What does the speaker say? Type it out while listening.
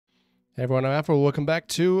Hey everyone, I'm Afro. Welcome back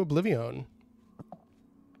to Oblivion.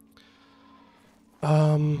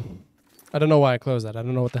 I don't know why I closed that. I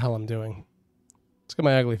don't know what the hell I'm doing. Let's get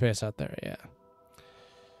my ugly face out there, yeah.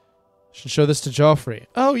 Should show this to Joffrey.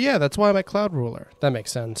 Oh yeah, that's why I'm at Cloud Ruler. That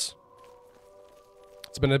makes sense.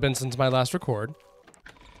 It's been a bit since my last record.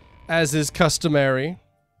 As is customary.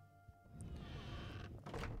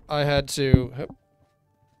 I had to...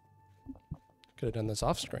 Could have done this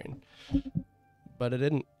off screen. But I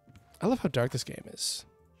didn't. I love how dark this game is.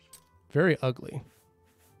 Very ugly.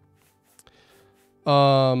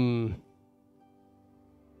 Oh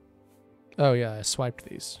yeah, I swiped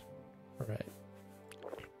these. All right.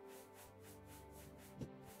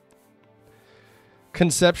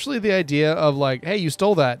 Conceptually, the idea of like, hey, you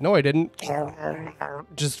stole that. No, I didn't.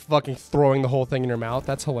 Just fucking throwing the whole thing in your mouth.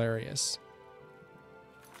 That's hilarious.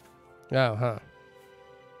 Oh, huh.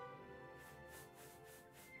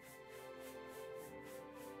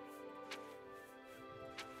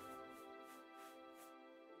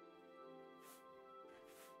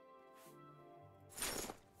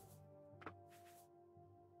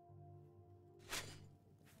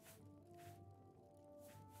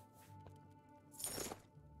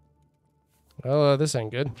 Oh, this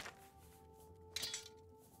ain't good.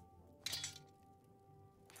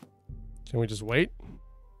 Can we just wait?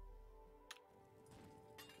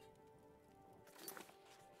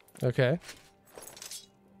 Okay.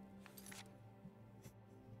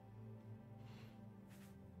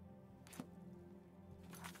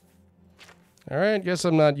 Alright, guess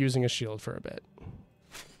I'm not using a shield for a bit.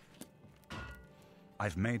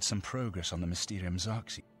 I've made some progress on the Mysterium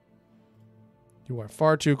Xarxes. You are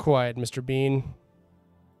far too quiet, Mr. Bean.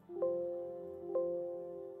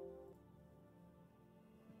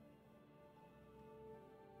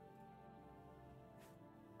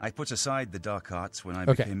 I put aside the dark arts when I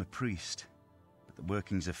became a priest, but the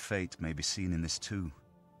workings of fate may be seen in this too.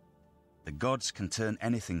 The gods can turn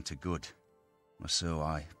anything to good, or so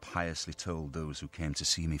I piously told those who came to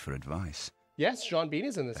see me for advice. Yes, Sean Bean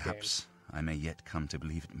is in this Perhaps I may yet come to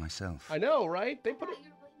believe it myself. I know, right? They put it...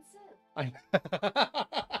 I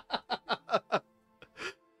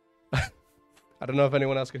don't know if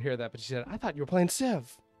anyone else could hear that, but she said, I thought you were playing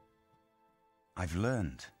Civ. I've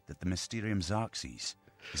learned that the Mysterium Xarxes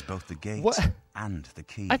is both the gate and the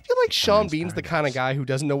key. I feel like Sean Bean's the kind of guy who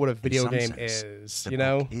doesn't know what a video game is, you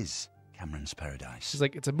know? Is Cameron's paradise. He's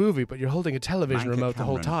like, it's a movie, but you're holding a television remote the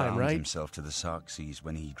whole time, right? Himself to the Xarxes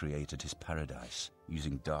when he created his paradise,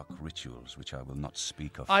 using dark rituals, which I will not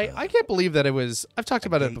speak of. I can't believe that it was... I've talked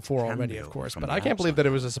about it before already, of course, but I can't believe that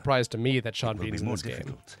it was a surprise to me that Sean Bean's in this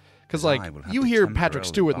game. Because, like, you hear Patrick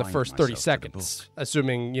Stewart in the first 30 seconds,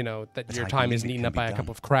 assuming, you know, that your time isn't eaten up by a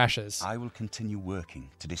couple of crashes. I will continue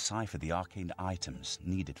working to decipher the arcane items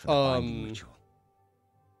needed for the binding ritual.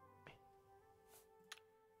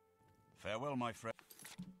 Farewell, my friend.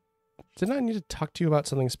 Didn't I need to talk to you about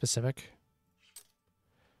something specific?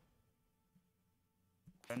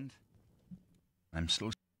 Friend, I'm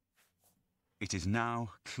still... It is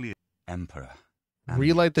now clear, Emperor.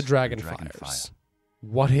 Relight the dragon fires.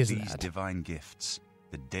 What is that? These divine gifts,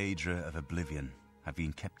 the Daedra of Oblivion, have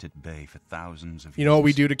been kept at bay for thousands of years. You know what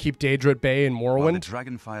we do to keep Daedra at bay in Morrowind? While the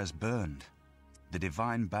dragon fires burned, the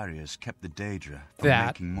divine barriers kept the Daedra from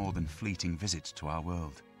making more than fleeting visits to our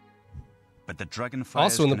world. But the dragon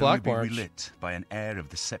fires also in the can only Black be March. relit by an heir of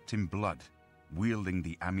the Septim blood, wielding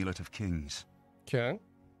the Amulet of Kings. Okay.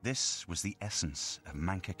 This was the essence of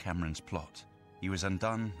Manka Cameron's plot. He was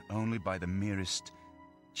undone only by the merest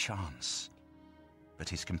chance. But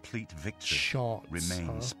his complete victory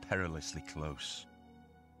remains perilously close.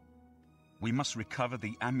 We must recover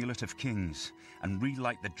the Amulet of Kings and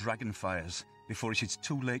relight the dragon fires before it is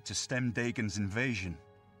too late to stem Dagon's invasion.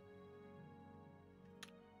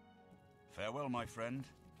 Farewell, my friend.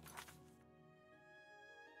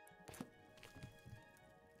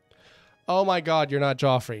 Oh my god, you're not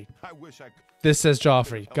Joffrey. I wish I could. This says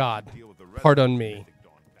Joffrey. God, pardon me.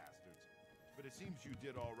 But it seems you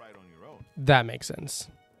did all right on your own. That makes sense.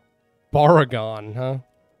 Baragon, huh?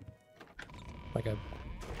 Like a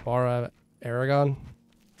Aragon?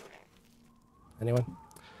 Anyone?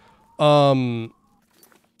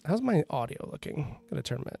 How's my audio looking? Gotta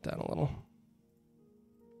turn that down a little.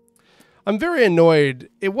 I'm very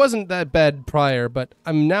annoyed. It wasn't that bad prior, but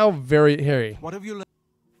I'm now very hairy. What have you learned?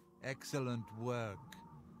 Excellent work.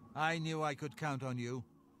 I knew I could count on you.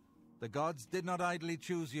 The gods did not idly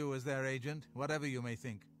choose you as their agent, whatever you may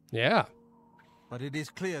think. Yeah. But it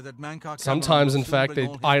is clear that Mancock sometimes, in fact, they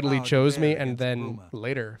idly chose me and then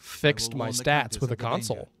later fixed my stats with a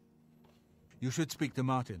console. You should speak to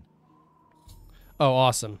Martin. Oh,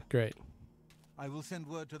 awesome. Great. I will send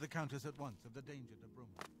word to the Countess at once of the danger to Brum.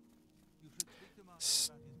 You should speak to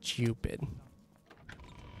Master Stupid.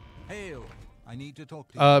 Hail! I need to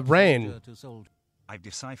talk to you. Rain. Soldier to soldier. I've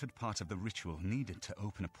deciphered part of the ritual needed to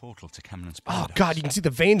open a portal to Cameron's Oh paradise. God, you can see the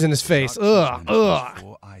veins in his face. Dark Ugh, Vision ugh. has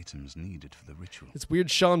 4 items needed for the ritual. It's weird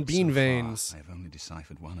Sean Bean So far, veins. I have only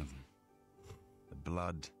deciphered one of them. The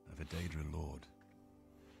blood of a Daedra Lord.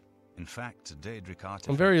 In fact, a Daedric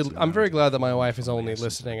artifact... I'm very glad that my wife is from the only essence of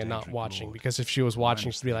listening and not Daedric watching, Lord. because if she was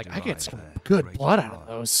watching, she'd be like, I Minus get the some divide good greater blood out of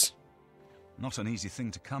power. those. Not an easy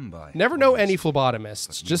thing to come by. Never know any obviously, phlebotomists.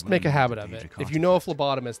 but Just you make a will habit need of a it. Daedric If you know a artifact.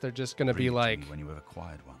 phlebotomist, they're just going to Bring be it to like... me when you have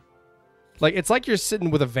acquired one. Like, it's like you're sitting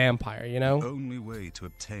with a vampire, you know? The only way to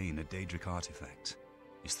obtain a Daedric artifact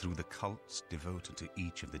is through the cults devoted to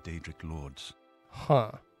each of the Daedric lords.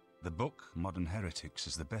 Huh. The book, Modern Heretics,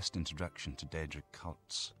 is the best introduction to Daedric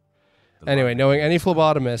cults. The Anyway, library knowing any is all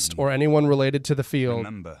phlebotomist you or need. anyone related to the field,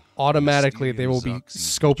 Remember, automatically the they will be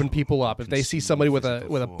mysterious scoping ritual people up. If they see concealed somebody with a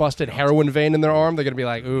physical form busted of the heroin artifact vein in their will arm, they're gonna be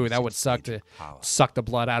like, "Ooh, that would release suck its to Daedric power. suck the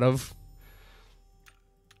blood out of."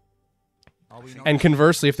 Are we not- And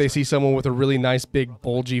conversely, if they see someone with a really nice big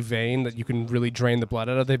bulgy vein that you can really drain the blood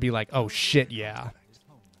out of, they'd be like, "Oh shit, yeah."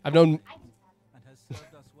 I've known. and has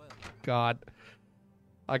served us well. God,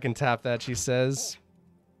 I can tap that. She says,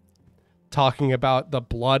 talking about the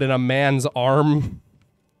blood in a man's arm.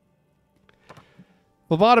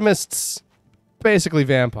 Phlebotomists, basically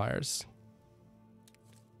vampires.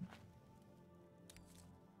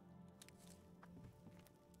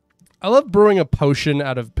 I love brewing a potion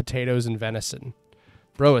out of potatoes and venison.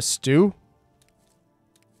 Bro, a stew?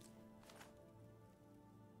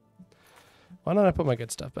 Why don't I put my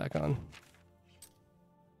good stuff back on?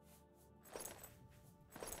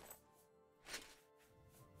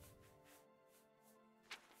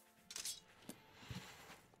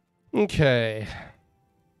 Okay.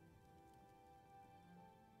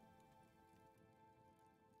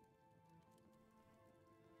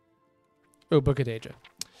 Oh, Book of Daedra.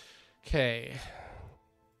 Okay.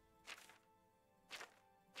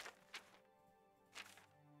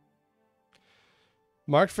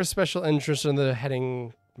 Marked for special interest in the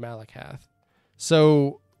heading Malakath.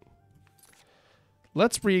 So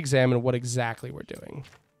let's re-examine what exactly we're doing.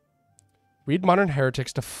 Read Modern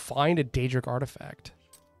Heretics to find a Daedric artifact.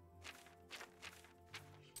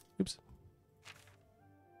 Oops.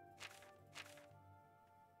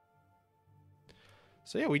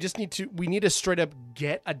 So yeah, we need to straight up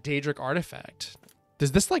get a Daedric artifact.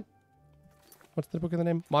 Does this like, what's the book of the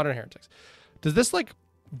name? Modern Heretics. Does this like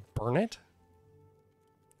burn it?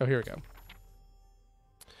 Oh, here we go.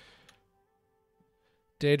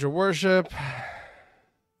 Daedra worship.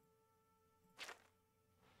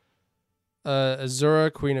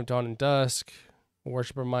 Azura, Queen of Dawn and Dusk.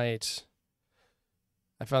 Worshipper might.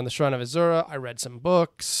 I found the Shrine of Azura. I read some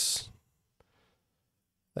books.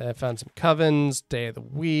 Then I found some covens, day of the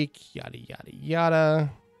week, yada, yada,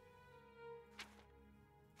 yada.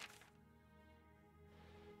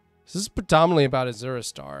 This is predominantly about Azura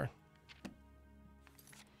Star.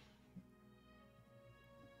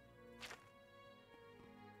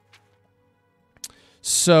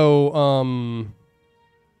 So,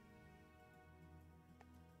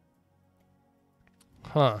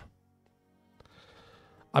 huh.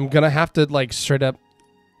 I'm gonna have to, like, straight up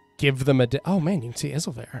give them a... Oh, man, you can see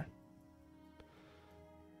Isilver.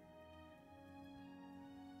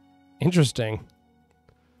 Interesting.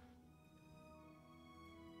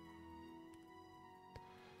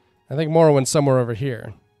 I think Morrowind's somewhere over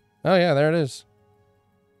here. Oh, yeah, there it is.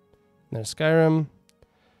 There's Skyrim.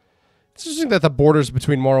 It's interesting that the borders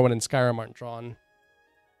between Morrowind and Skyrim aren't drawn.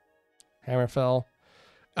 Hammerfell.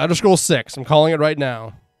 Elder Scrolls 6. I'm calling it right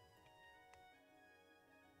now.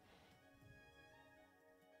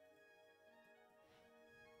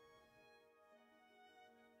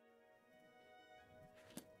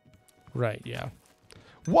 Right, yeah.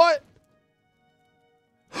 What?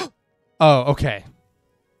 Oh, okay.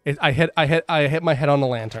 I hit my head on the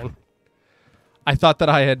lantern. I thought that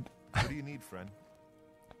I had... What do you need, friend?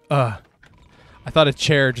 I thought a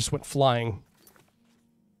chair just went flying.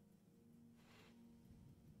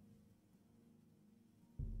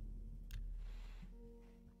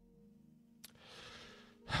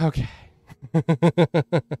 Okay.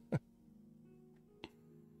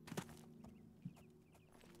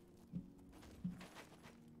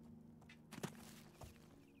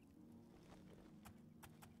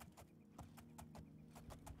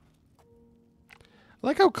 I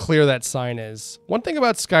like how clear that sign is. One thing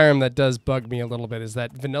about Skyrim that does bug me a little bit is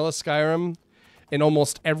that vanilla Skyrim in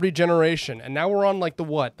almost every generation, and now we're on like the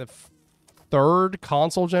what? The third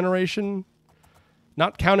console generation?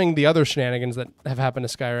 Not counting the other shenanigans that have happened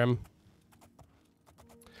to Skyrim.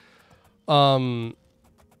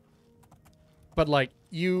 But like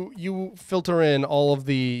you filter in all of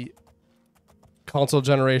the console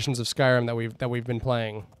generations of Skyrim that we've been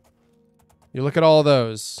playing. You look at all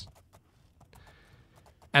those,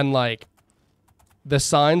 and like the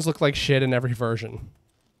signs look like shit in every version.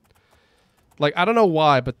 Like I don't know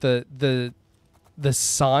why, but the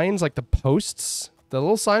signs, like the posts, the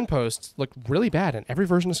little signposts, look really bad in every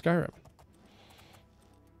version of Skyrim.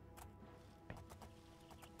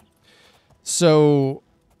 So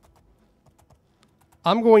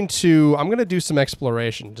I'm gonna do some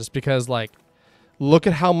exploration just because, like, look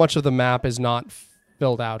at how much of the map is not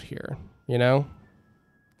filled out here, you know?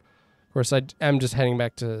 Of course, I am just heading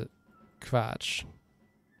back to Kvatch.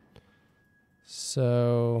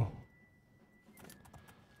 So...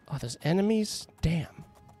 Oh, there's enemies? Damn.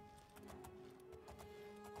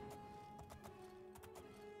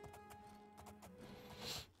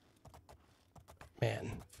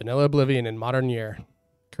 Man, vanilla Oblivion in modern year.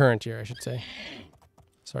 Current year, I should say.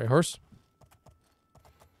 Sorry, horse.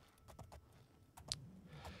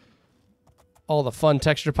 All the fun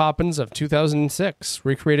texture poppins of 2006,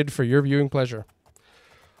 recreated for your viewing pleasure.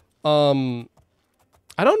 I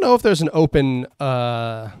don't know if there's an open,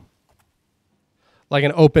 like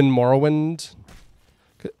an open Morrowind.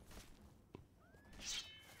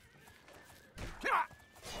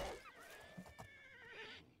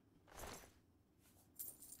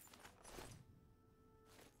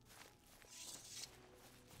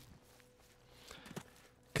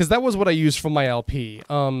 Because that was what I used for my LP.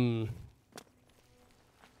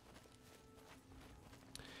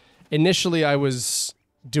 Initially, I was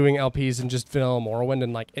doing LPs in just vanilla Morrowind,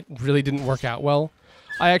 and like it really didn't work out well.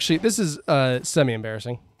 I actually, this is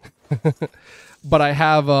semi-embarrassing, but I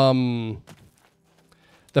have the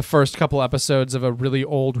first couple episodes of a really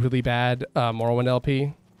old, really bad Morrowind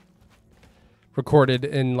LP recorded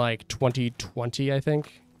in like 2020, I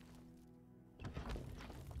think.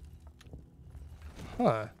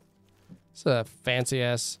 Huh. It's a fancy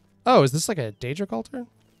ass. Oh, is this like a Daedric altar?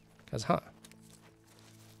 Because, huh.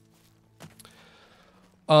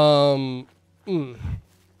 What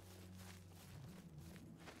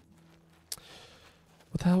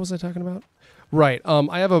the hell was I talking about? Right.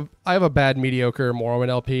 I have a bad mediocre Morrowind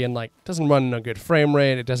LP, and like doesn't run in a good frame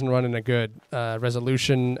rate. It doesn't run in a good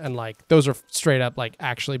resolution, and like those are straight up like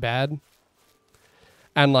actually bad.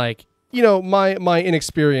 And like, you know, my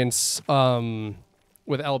inexperience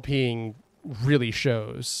with LPing really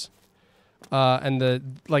shows. And the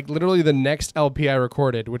like literally the next LP I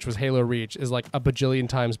recorded, which was Halo Reach, is like a bajillion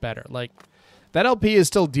times better. Like that LP is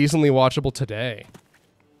still decently watchable today.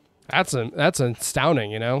 That's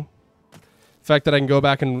astounding, you know? The fact that I can go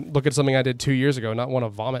back and look at something I did 2 years ago and not want to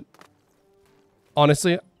vomit.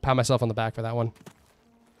 Honestly, pat myself on the back for that one.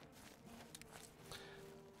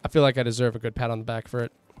 I feel like I deserve a good pat on the back for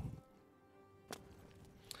it.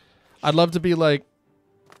 I'd love to be like...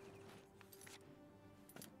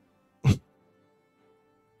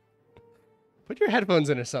 Put your headphones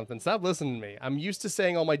in or something. Stop listening to me. I'm used to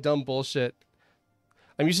saying all my dumb bullshit.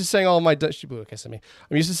 I'm used to saying all of my... She blew a kiss at me.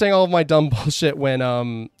 I'm used to saying all of my dumb bullshit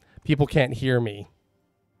when people can't hear me.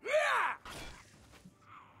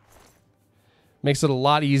 Makes it a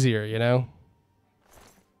lot easier, you know?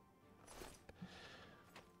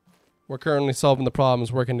 We're currently solving the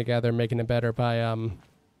problems, working together, making it better by...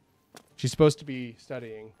 She's supposed to be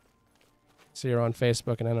studying. See her on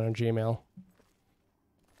Facebook and then on Gmail.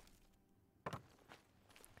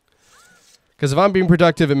 Because if I'm being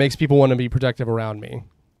productive, it makes people want to be productive around me.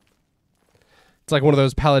 It's like one of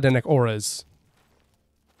those paladinic auras.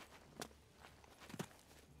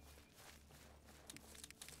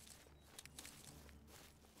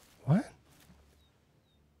 What?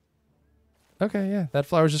 Okay, yeah. That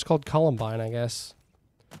flower's just called Columbine, I guess.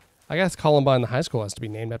 I guess Columbine, the high school, has to be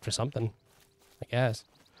named after something. I guess.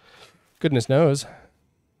 Goodness knows.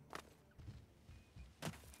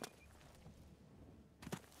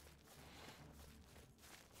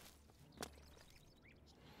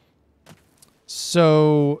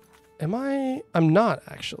 So, am I? I'm not,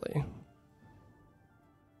 actually.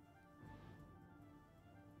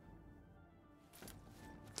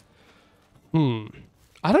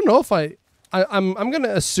 I don't know if I'm going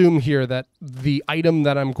to assume here that the item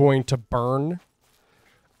that I'm going to burn,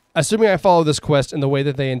 assuming I follow this quest in the way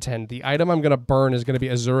that they intend, the item I'm going to burn is going to be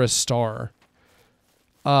Azura's Star.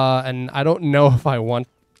 And I don't know if I want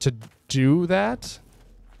to do that.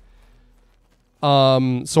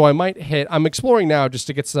 So I might hit... I'm exploring now just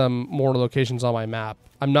to get some more locations on my map.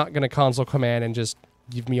 I'm not going to console command and just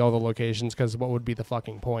give me all the locations, because what would be the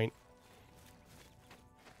fucking point?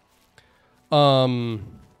 No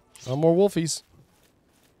more wolfies.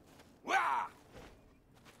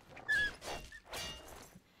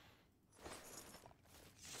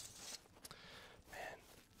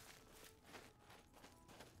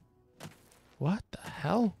 What the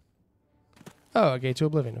hell? Oh, a gate to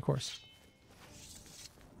Oblivion, of course.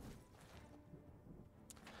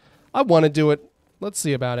 I want to do it. Let's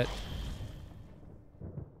see about it.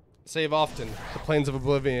 Save often. The plains of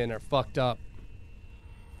Oblivion are fucked up.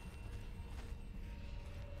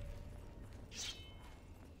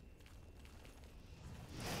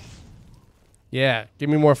 Yeah, give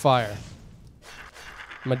me more fire.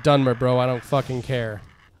 I'm a Dunmer, bro. I don't fucking care.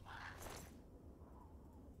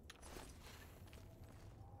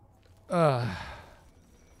 I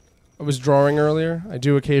was drawing earlier. I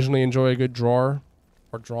do occasionally enjoy a good drawer.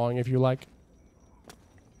 Or drawing, if you like.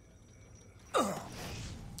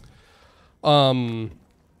 And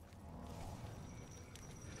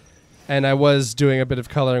I was doing a bit of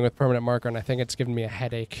coloring with permanent marker, and I think it's given me a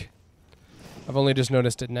headache. I've only just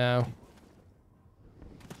noticed it now.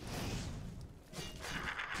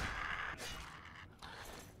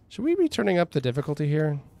 Should we be turning up the difficulty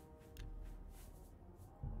here?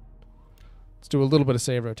 Let's do a little bit of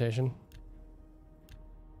save rotation.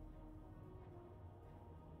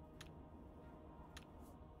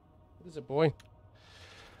 What is it, boy?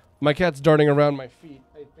 My cat's darting around my feet.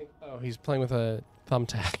 I think. Oh, he's playing with a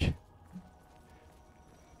thumbtack.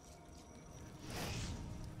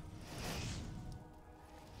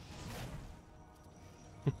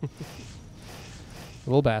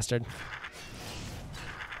 Little bastard.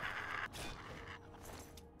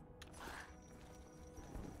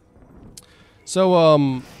 So,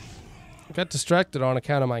 I got distracted on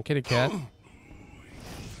account of my kitty cat.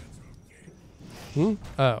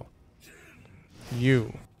 Oh.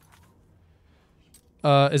 You.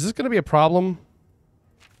 Is this going to be a problem?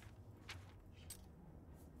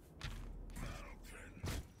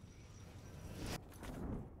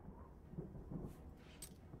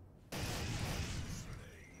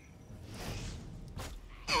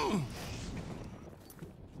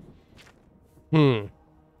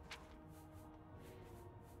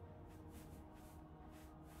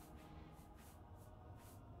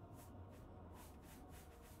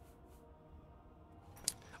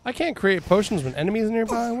 I can't create potions when enemies are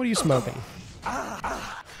nearby? What are you smoking?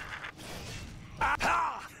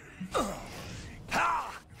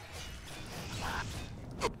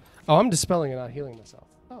 Oh, I'm dispelling and not healing myself.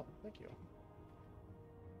 Oh, thank you.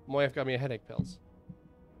 My wife got me a headache pills.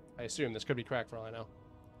 I assume this could be crack for all I know.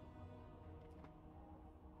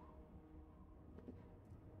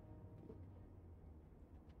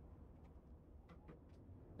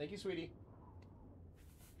 Thank you, sweetie.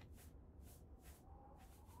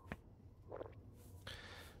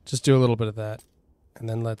 Just do a little bit of that. And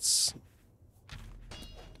then let's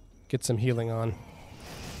get some healing on.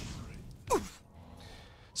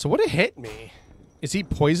 So what hit me? Is he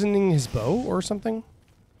poisoning his bow or something?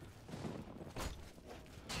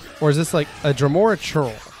 Or is this like a Dremora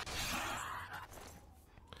churl?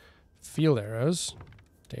 Field arrows.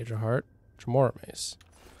 Daedra heart. Dremora mace.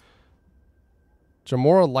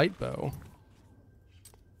 Dremora light bow.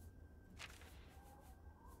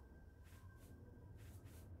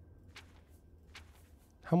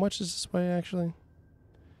 How much is this weigh, actually?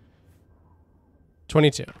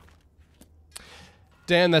 22.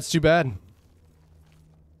 Damn, that's too bad.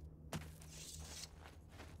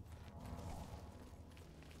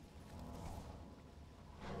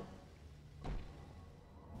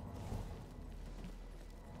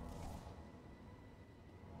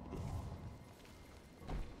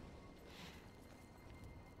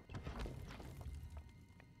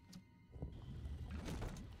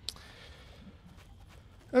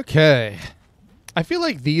 Okay. I feel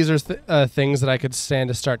like these are things that I could stand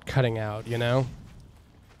to start cutting out, you know?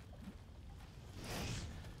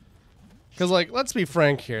 Because, like, let's be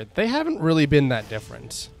frank here. They haven't really been that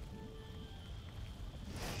different.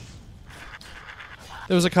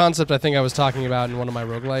 There was a concept I think I was talking about in one of my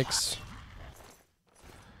roguelikes.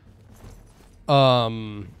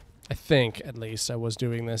 I think, at least, I was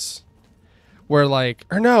doing this. Where, like...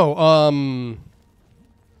 Or no,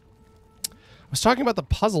 I was talking about the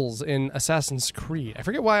puzzles in Assassin's Creed. I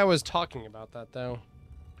forget why I was talking about that, though.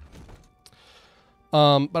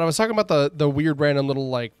 But I was talking about the weird random little,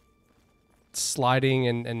 like, sliding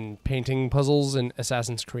and painting puzzles in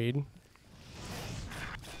Assassin's Creed.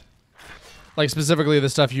 Like, specifically the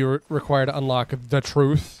stuff you require to unlock the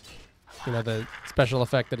truth. You know, the special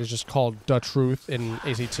effect that is just called the truth in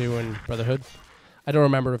AC2 and Brotherhood. I don't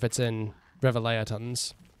remember if it's in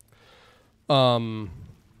Revelations.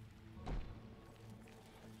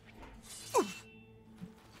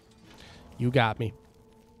 You got me.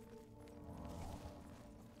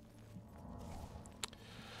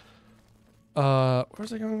 Where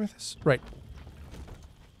was I going with this? Right.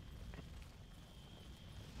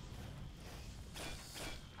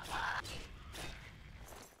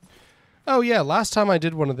 Oh, yeah. Last time I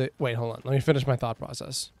did one of the... Wait, hold on. Let me finish my thought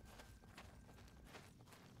process.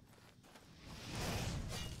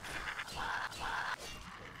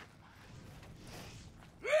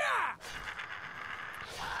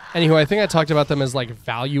 Anyway, I think I talked about them as like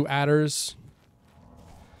value adders,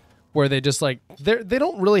 where they just like they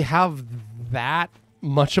don't really have that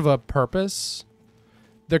much of a purpose.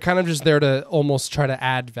 They're kind of just there to almost try to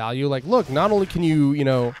add value. Like, look, not only can you, you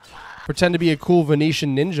know, pretend to be a cool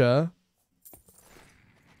Venetian ninja,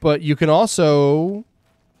 but you can also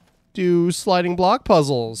do sliding block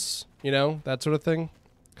puzzles, you know, that sort of thing.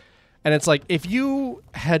 And it's like, if you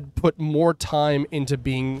had put more time into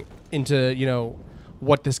being into, you know,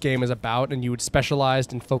 what this game is about, and you would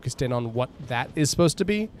specialized and focused in on what that is supposed to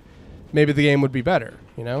be, maybe the game would be better,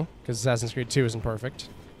 you know? Because Assassin's Creed 2 isn't perfect.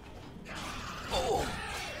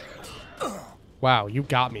 Wow, you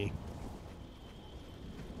got me.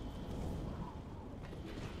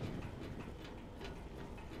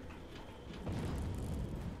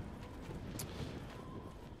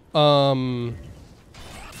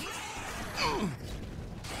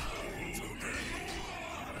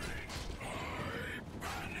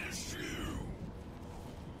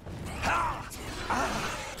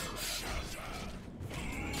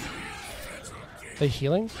 They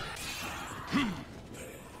healing?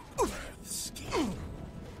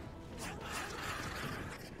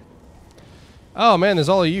 Oh man, there's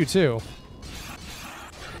all of you too.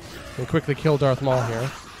 We quickly kill Darth Maul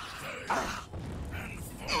here.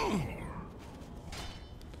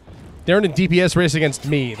 They're in a DPS race against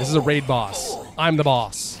me. This is a raid boss. I'm the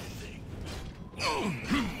boss.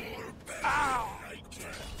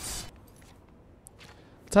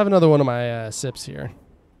 Let's have another one of my sips here.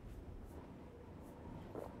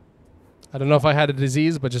 I don't know if I had a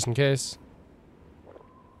disease, but just in case.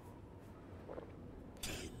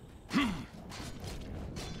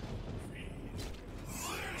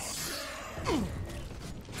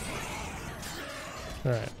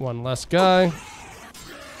 Alright, one less guy.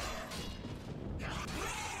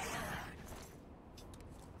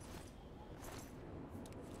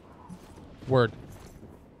 Word.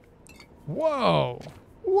 Whoa!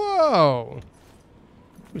 Whoa!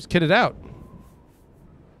 Who's kitted out?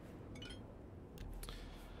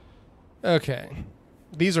 Okay.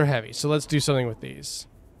 These are heavy, so let's do something with these.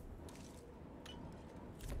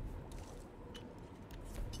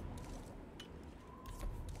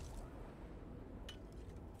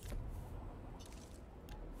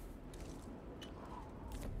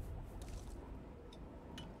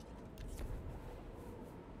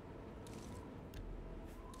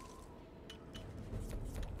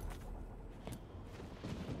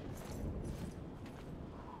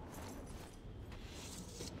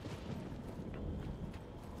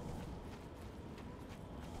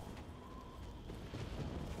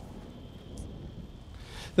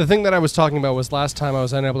 The thing that I was talking about was last time I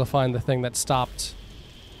was unable to find the thing that stopped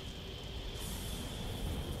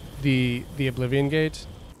the Oblivion gate.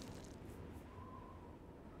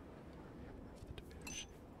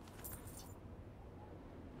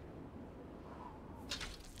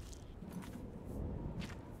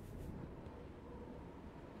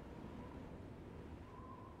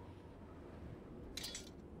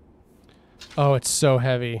 Oh, it's so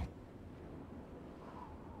heavy.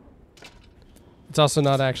 It's also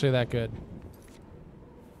not actually that good.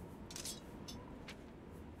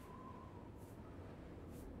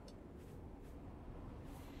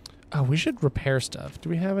 Oh, we should repair stuff. Do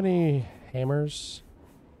we have any hammers?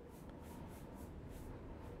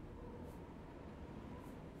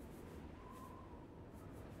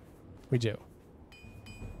 We do.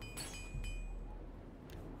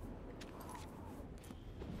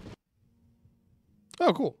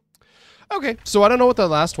 Oh, cool. Okay, so I don't know what the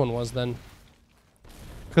last one was then.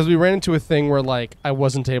 Because we ran into a thing where, like, I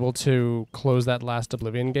wasn't able to close that last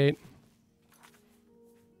Oblivion gate.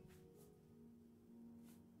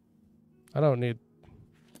 I don't need...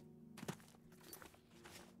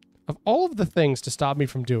 Of all of the things to stop me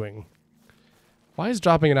from doing, why is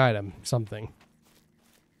dropping an item something?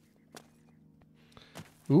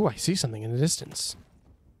 Ooh, I see something in the distance.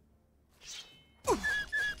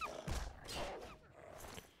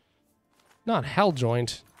 Not hell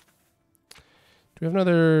joint. Do we have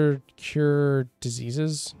another cure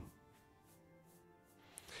diseases?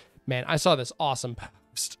 Man, I saw this awesome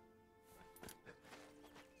post.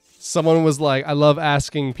 Someone was like, I love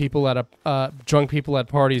asking people at drunk people at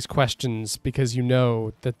parties questions because you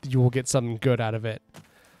know that you will get something good out of it.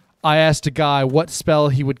 I asked a guy what spell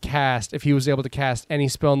he would cast if he was able to cast any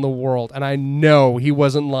spell in the world, and I know he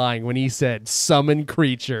wasn't lying when he said summon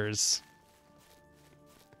creatures.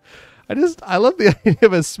 I love the idea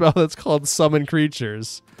of a spell that's called summon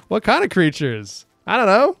creatures. What kind of creatures? I don't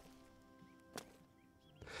know.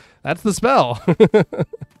 That's the spell.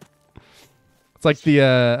 It's like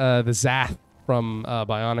the Zath from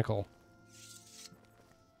Bionicle.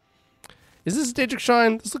 Is this a Daedric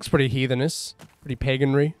Shrine? This looks pretty heathenish. Pretty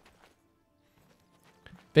paganry.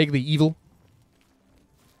 Vaguely evil.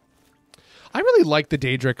 I really like the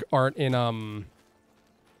Daedric art in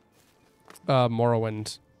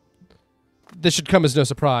Morrowind. This should come as no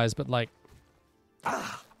surprise, but like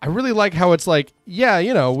I really like how it's like, yeah,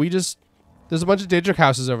 you know, there's a bunch of Daedric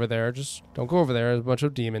houses over there. Just don't go over there. There's a bunch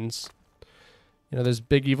of demons. You know, there's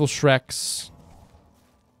big evil Shreks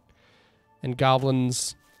and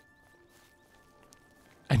goblins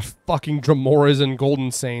and fucking Dramoras and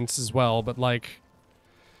Golden Saints as well. But like,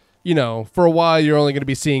 you know, for a while you're only going to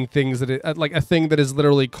be seeing things that like a thing that is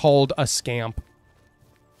literally called a scamp.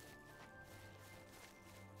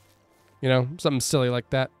 You know, something silly like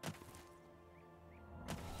that.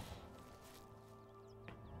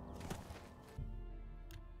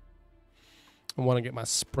 I want to get my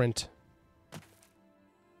sprint.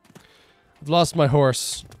 I've lost my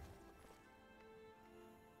horse.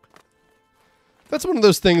 That's one of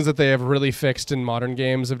those things that they have really fixed in modern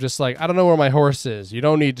games of just like, I don't know where my horse is. You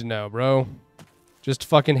don't need to know, bro. Just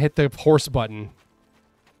fucking hit the horse button.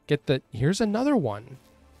 Here's another one.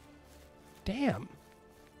 Damn.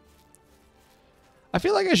 I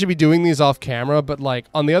feel like I should be doing these off camera, but like,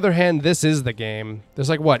 on the other hand, this is the game. There's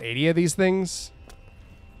like, what, 80 of these things?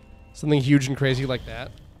 Something huge and crazy like that.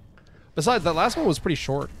 Besides, that last one was pretty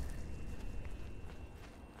short.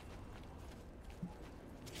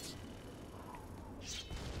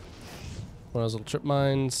 One of those little trip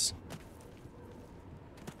mines.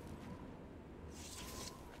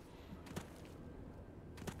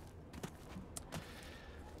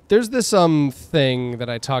 There's this thing that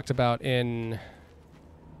I talked about in...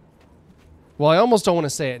 Well, I almost don't want to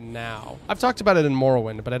say it now. I've talked about it in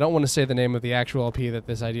Morrowind, but I don't want to say the name of the actual LP that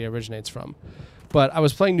this idea originates from. But I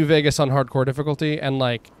was playing New Vegas on hardcore difficulty, and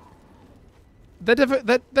like that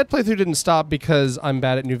playthrough didn't stop because I'm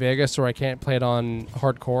bad at New Vegas or I can't play it on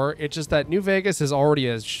hardcore. It's just that New Vegas is already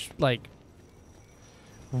a like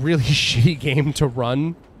really shitty game to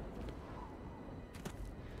run.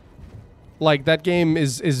 Like that game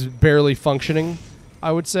is barely functioning,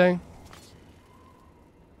 I would say.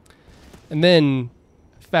 And then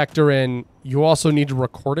factor in, you also need to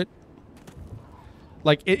record it.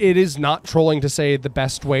 Like, it is not trolling to say the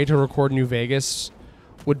best way to record New Vegas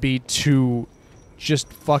would be to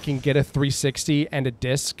just fucking get a 360 and a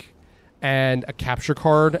disc and a capture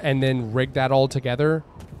card and then rig that all together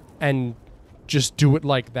and just do it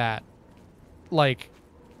like that. Like,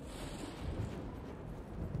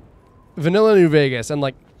 vanilla New Vegas. And,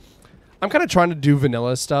 like, I'm kind of trying to do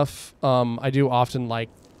vanilla stuff. I do often like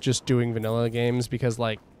just doing vanilla games because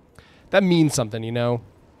like that means something, you know,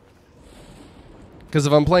 because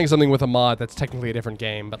if I'm playing something with a mod, that's technically a different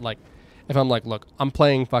game. But like if I'm like, look, I'm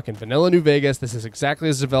playing fucking vanilla New Vegas, this is exactly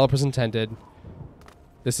as the developers intended,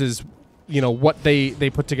 this is, you know, what they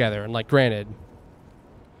put together. And like, granted,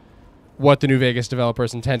 what the New Vegas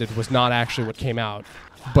developers intended was not actually what came out,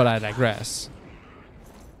 but I digress.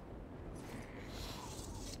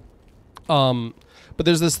 But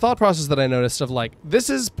there's this thought process that I noticed of like, this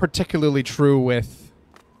is particularly true with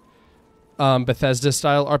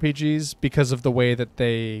Bethesda-style RPGs because of the way that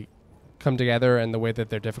they come together and the way that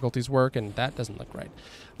their difficulties work, and that doesn't look right.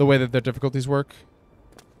 The way that their difficulties work.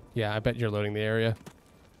 Yeah, I bet you're loading the area.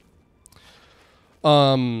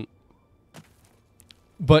 But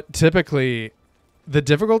typically, the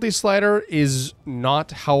difficulty slider is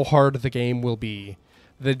not how hard the game will be.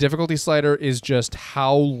 The difficulty slider is just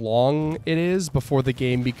how long it is before the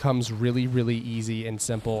game becomes really, really easy and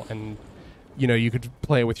simple, and, you know, you could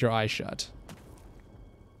play it with your eyes shut.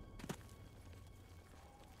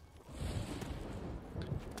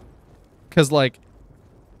 Because, like,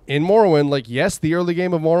 in Morrowind, like, yes, the early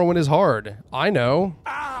game of Morrowind is hard. I know.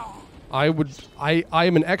 I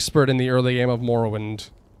am an expert in the early game of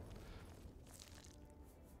Morrowind.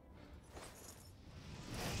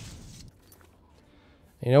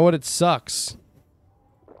 You know what? It sucks.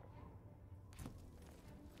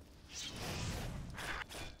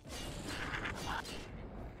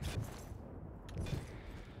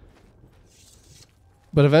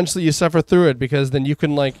 But eventually you suffer through it because then you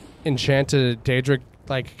can, like, enchant a Daedric,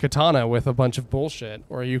 like katana with a bunch of bullshit,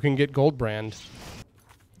 or you can get gold brand.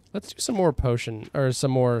 Let's do some more potion or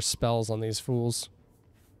some more spells on these fools.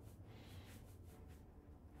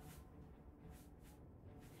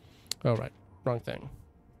 Oh right, wrong thing.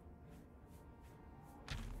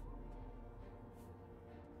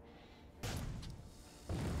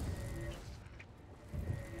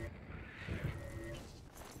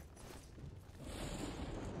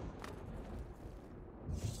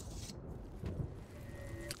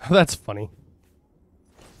 That's funny.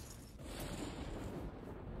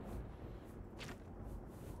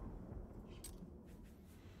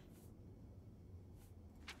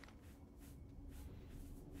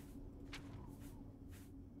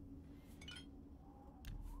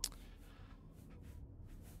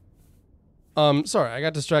 Sorry, I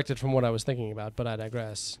got distracted from what I was thinking about, but I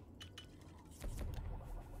digress.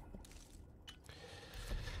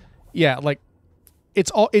 Yeah, like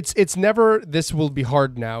it's never this will be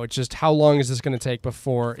hard now. It's just how long is this going to take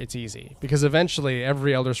before it's easy? Because eventually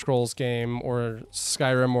every Elder Scrolls game or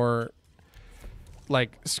Skyrim or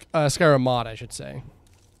like Skyrim mod, I should say,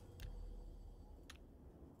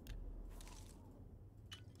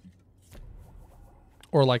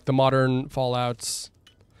 or like the modern Fallouts,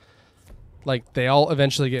 like they all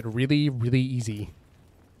eventually get really, really easy.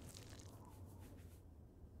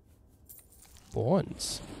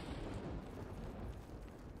 Bones.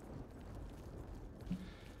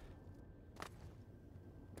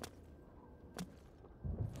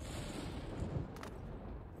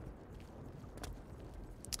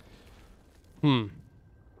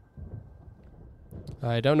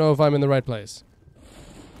 I don't know if I'm in the right place.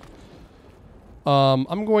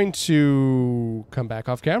 I'm going to come back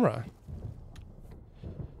off camera.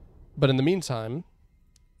 But in the meantime,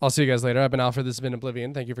 I'll see you guys later. I've been Alfred. This has been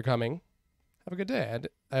Oblivion. Thank you for coming. Have a good day.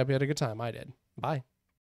 I hope you had a good time. I did. Bye.